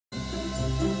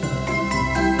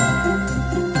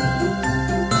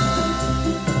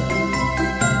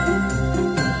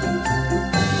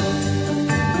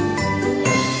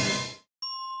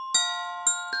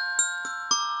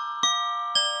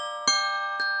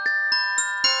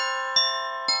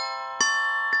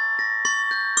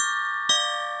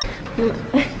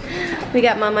We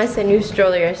got Mama a new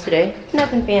stroller yesterday.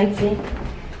 Nothing fancy,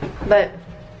 but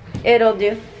it'll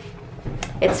do.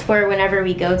 It's for whenever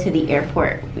we go to the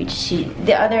airport.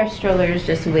 The other stroller is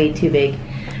just way too big.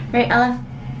 Right, Ella?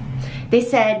 They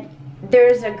said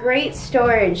there's a great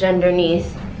storage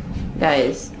underneath.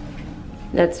 Guys,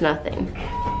 that's nothing.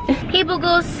 Hey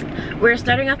Boogles! We're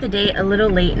starting off the day a little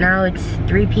late now. It's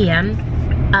 3 p.m.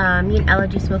 Me and Ella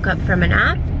just woke up from a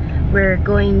nap. We're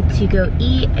going to go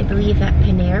eat, I believe, at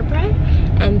Panera Bread.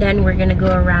 And then we're gonna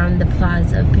go around the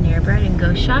plaza of Panera Bread and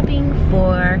go shopping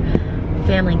for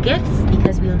family gifts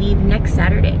because we leave next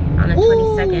Saturday on the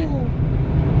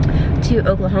 22nd to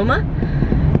Oklahoma.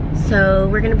 So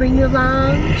we're gonna bring you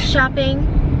along shopping,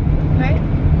 right?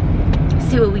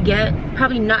 See what we get.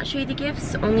 Probably not show you the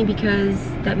gifts, only because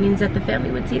that means that the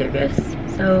family would see their gifts.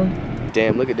 So.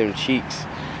 Damn, look at them cheeks.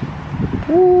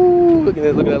 Ooh, look at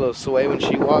that little sway when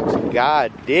she walks.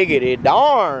 God diggity,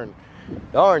 darn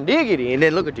diggity. And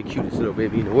then look at the cutest little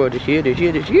baby in the world. There she is, there she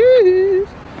is, there she is.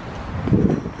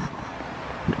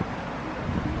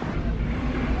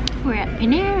 We're at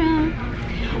Panera.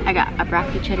 I got a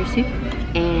broccoli cheddar soup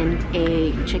and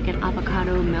a chicken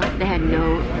avocado milk. They had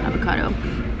no avocado.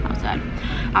 How sad.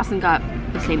 Austin got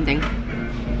the same thing.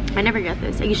 I never get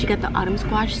this. I usually get the autumn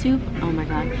squash soup. Oh my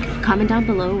god. Comment down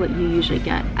below what you usually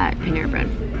get at Panera Bread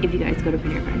if you guys go to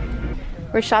Panera Bread.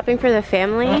 We're shopping for the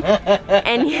family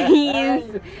and he's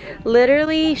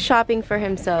literally shopping for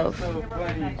himself.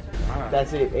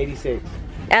 That's it, 86.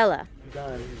 Ella.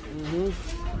 Done.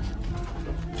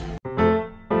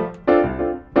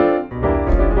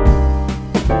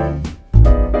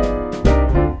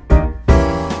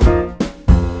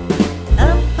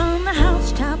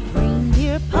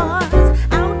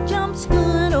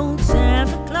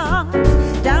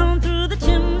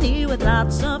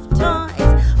 Lots of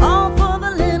toys, all for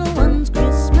the little ones'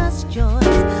 Christmas joys.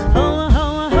 Ho,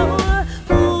 ho, ho,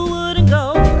 who wouldn't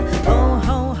go? Ho,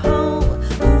 ho, ho,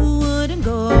 who wouldn't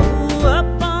go? Up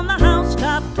on the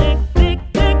housetop, tick, tick,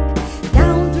 tick,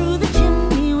 down through the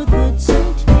chimney with good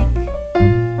Saint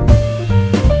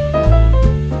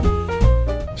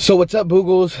Nick. So what's up,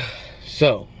 Boogles?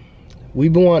 So,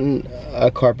 we've been wanting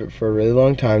a carpet for a really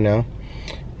long time now.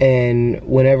 And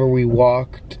whenever we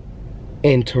walked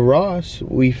into Ross,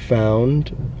 we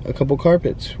found a couple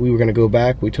carpets. We were gonna go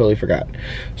back, we totally forgot.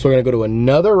 So we're gonna go to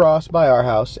another Ross by our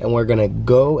house and we're gonna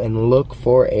go and look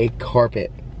for a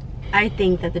carpet. I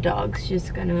think that the dog's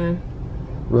just gonna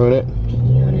ruin it.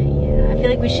 pee on it, yeah. I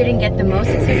feel like we shouldn't get the most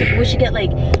expensive. We should get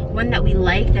like one that we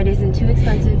like that isn't too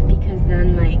expensive because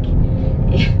then like,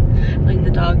 like the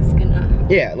dog's gonna.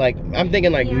 Yeah, like I'm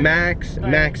thinking like max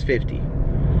 50.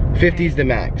 50 is the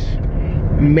max.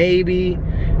 Maybe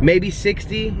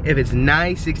 60 if it's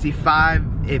nice, 65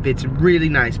 if it's really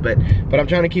nice, but I'm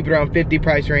trying to keep it around 50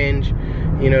 price range,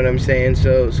 you know what I'm saying?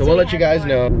 So we'll let you guys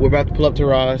know. We're about to pull up to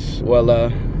Ross. Well,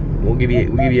 we'll give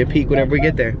you a peek whenever we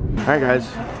get there. All right,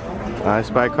 guys, I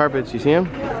spy carpets. You see them?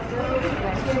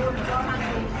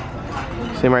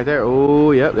 See them right there?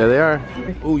 Oh, yep, there they are.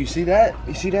 Oh, you see that?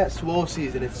 You see that? Swole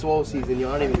season. It's swole season. You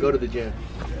don't even go to the gym.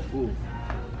 Ooh.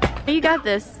 You got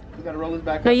this. You gotta roll this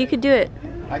back. No, you could do it.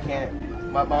 I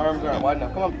can't. My arms aren't wide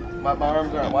enough. Come on. My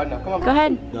arms aren't wide enough. Come on. Go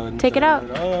ahead. Dun, take it out.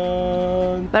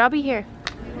 Dun. But I'll be here.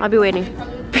 I'll be waiting.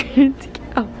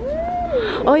 Oh.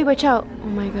 Oh, wait, watch out. Oh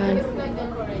my god.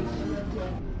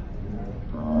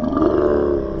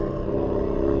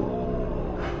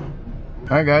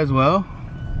 All right, guys. Well,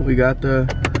 we got the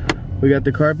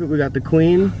carpet. We got the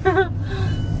queen.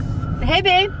 Hey,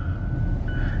 babe.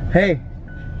 Hey.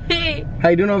 Hey. How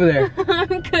you doing over there?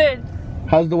 I'm good.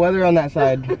 How's the weather on that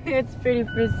side? It's pretty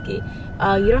frisky.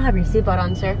 You don't have your seatbelt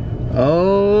on, sir.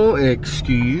 Oh,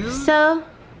 excuse? So,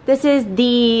 this is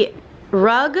the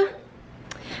rug.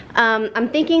 I'm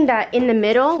thinking that in the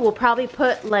middle, we'll probably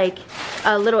put like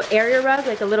a little area rug,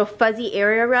 like a little fuzzy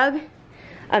area rug.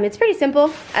 It's pretty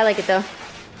simple. I like it though.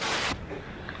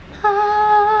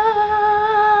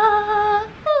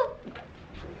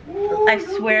 I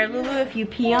swear, Lulu, if you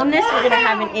pee on this, we're gonna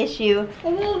have an issue.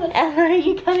 Ella, are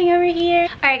you coming over here?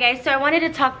 All right, guys, so I wanted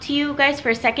to talk to you guys for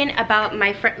a second about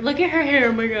my friend. Look at her hair,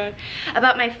 oh my god.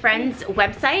 About my friend's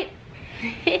website.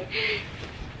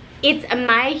 It's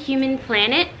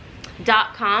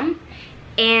myhumanplanet.com,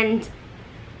 and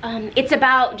it's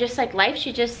about just like life.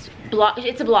 She just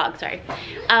it's a blog, sorry.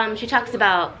 She talks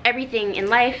about everything in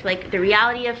life, like the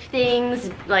reality of things,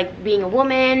 like being a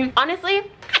woman. Honestly,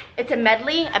 it's a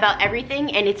medley about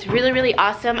everything, and it's really, really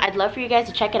awesome. I'd love for you guys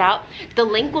to check it out. The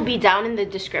link will be down in the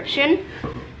description.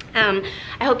 I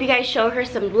hope you guys show her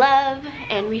some love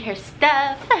and read her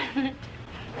stuff.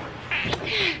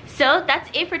 So that's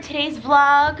it for today's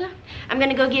vlog. I'm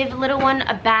gonna go give little one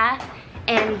a bath,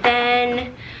 and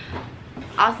then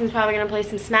Austin's probably gonna play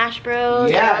some Smash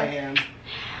Bros. Yeah, I am.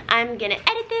 I'm gonna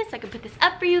edit this so I can put this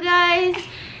up for you guys,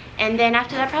 and then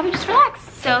after that probably just relax.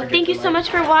 So thank you so much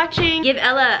for watching. Give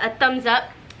Ella a thumbs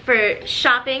up for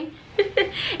shopping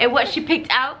and what she picked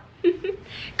out.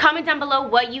 Comment down below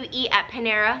what you eat at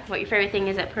Panera, what your favorite thing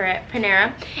is at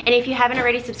Panera. And if you haven't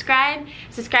already subscribe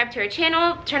to our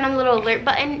channel, turn on the little alert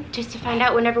button just to find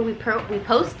out whenever we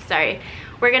post. Sorry,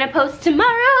 we're gonna post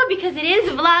tomorrow because it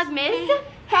is Vlogmas.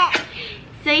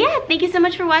 So yeah, thank you so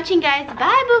much for watching, guys.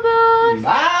 Bye, boo-boos.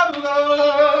 Bye,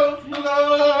 boo-boos.